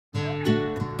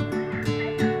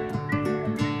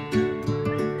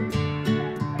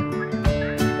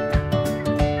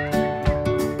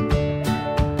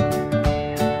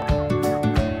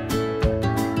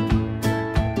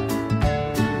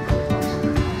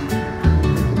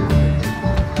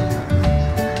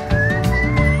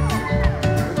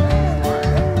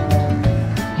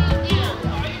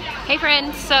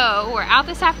friends, so we're out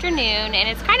this afternoon and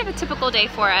it's kind of a typical day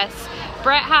for us.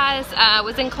 Brett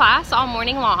was in class all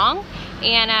morning long,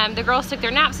 and the girls took their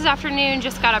naps this afternoon,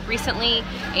 just got up recently,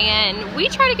 and we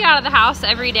try to get out of the house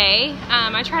every day.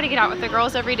 I try to get out with the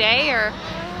girls every day or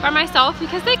by myself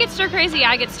because they get stir crazy,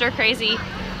 I get stir crazy.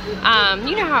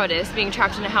 You know how it is being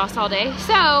trapped in a house all day.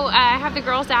 So I have the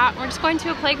girls out and we're just going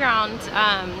to a playground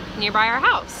nearby our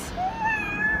house.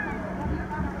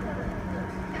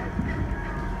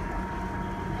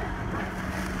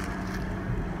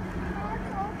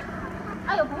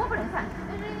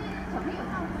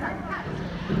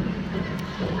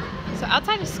 So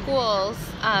outside of schools,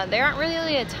 there aren't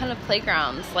really a ton of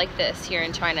playgrounds like this here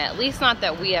in China, at least not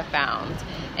that we have found.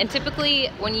 And typically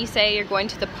when you say you're going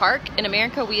to the park, in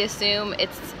America we assume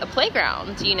it's a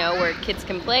playground, you know, where kids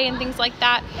can play and things like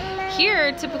that.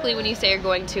 Here, typically when you say you're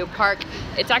going to a park,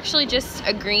 it's actually just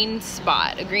a green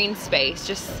spot, a green space,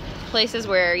 just places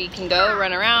where you can go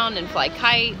run around and fly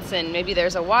kites, and maybe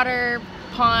there's a water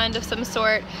pond of some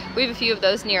sort. We have a few of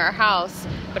those near our house,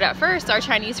 but at first our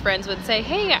Chinese friends would say,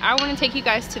 hey, I want to take you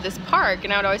guys to this park,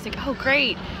 and I would always think, oh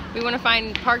great, we want to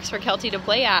find parks for Kelty to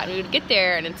play at, and we would get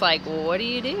there and it's like, well, what do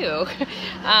you do?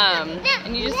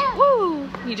 And you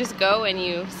just go and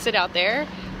you sit out there,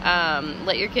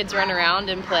 let your kids run around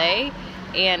and play,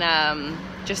 and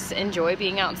just enjoy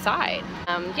being outside.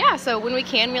 Yeah, so when we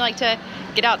can, we like to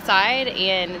get outside,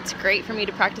 and it's great for me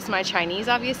to practice my Chinese,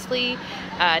 obviously.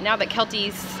 Now that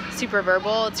Kelty's super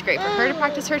verbal, it's great for her to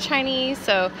practice her Chinese,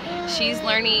 so she's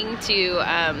learning to,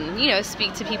 you know,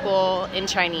 speak to people in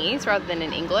Chinese rather than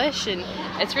in English, and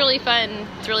it's really fun.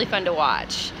 It's really fun to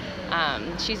watch.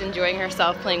 She's enjoying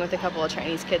herself playing with a couple of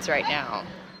Chinese kids right now.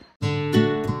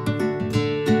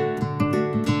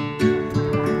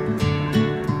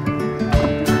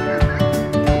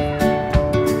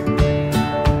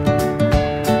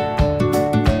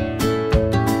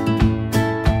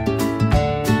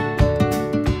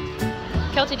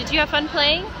 Kelty, did you have fun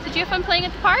playing? Did you have fun playing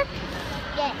at the park?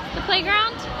 Yes. The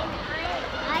playground?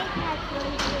 I had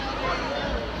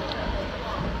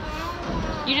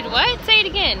fun. You did what? Say it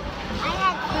again. I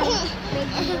had fun.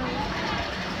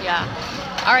 Yeah.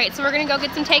 All right, so we're gonna go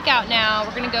get some takeout now.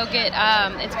 We're gonna go get,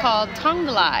 it's called Tong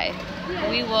Dalai.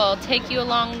 We will take you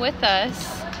along with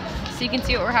us so you can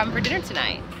see what we're having for dinner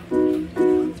tonight.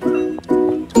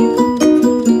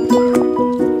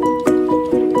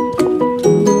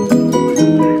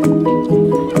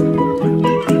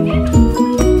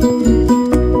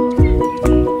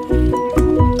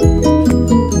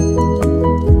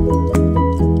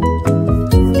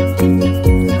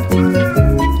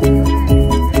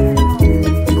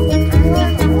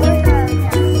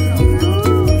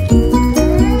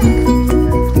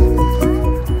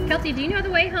 Do you know the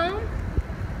way home?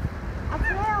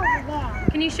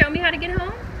 Can you show me how to get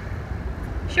home?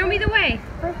 Show me the way.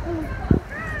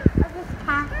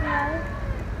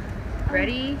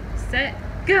 Ready, set,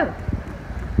 go.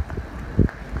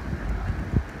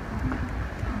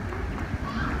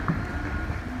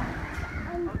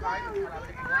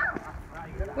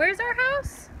 Where's our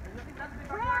house?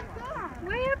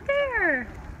 Way up there.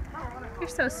 You're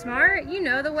so smart. You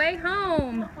know the way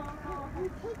home.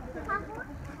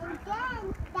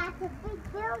 That's a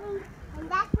big building, and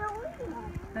that's where we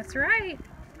live. That's right.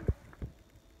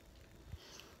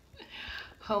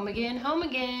 Home again, home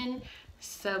again.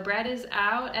 So Brett is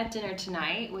out at dinner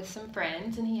tonight with some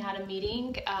friends, and he had a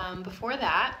meeting before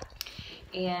that.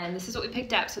 And this is what we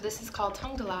picked up. So this is called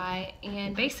Tong Dalai,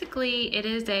 and basically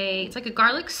it's like a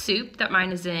garlic soup that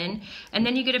mine is in, and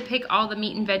then you get to pick all the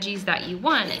meat and veggies that you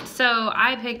want. So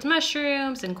I picked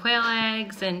mushrooms and quail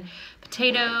eggs and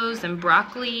potatoes and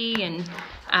broccoli and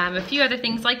a few other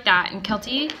things like that. And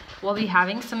Kelty will be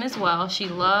having some as well. She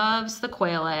loves the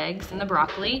quail eggs and the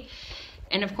broccoli.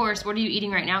 And of course, what are you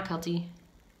eating right now, Kelty?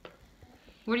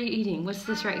 What are you eating? What's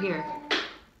this right here?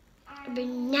 A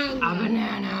banana. A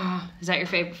banana. Is that your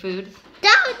favorite food?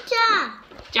 Jiaozi.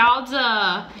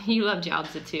 Jiaozi. You love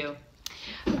jiaozi too.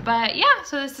 But yeah,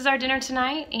 so this is our dinner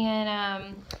tonight,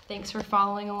 and thanks for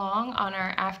following along on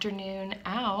our afternoon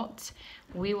out.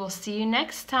 We will see you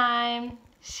next time.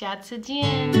 下次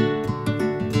见.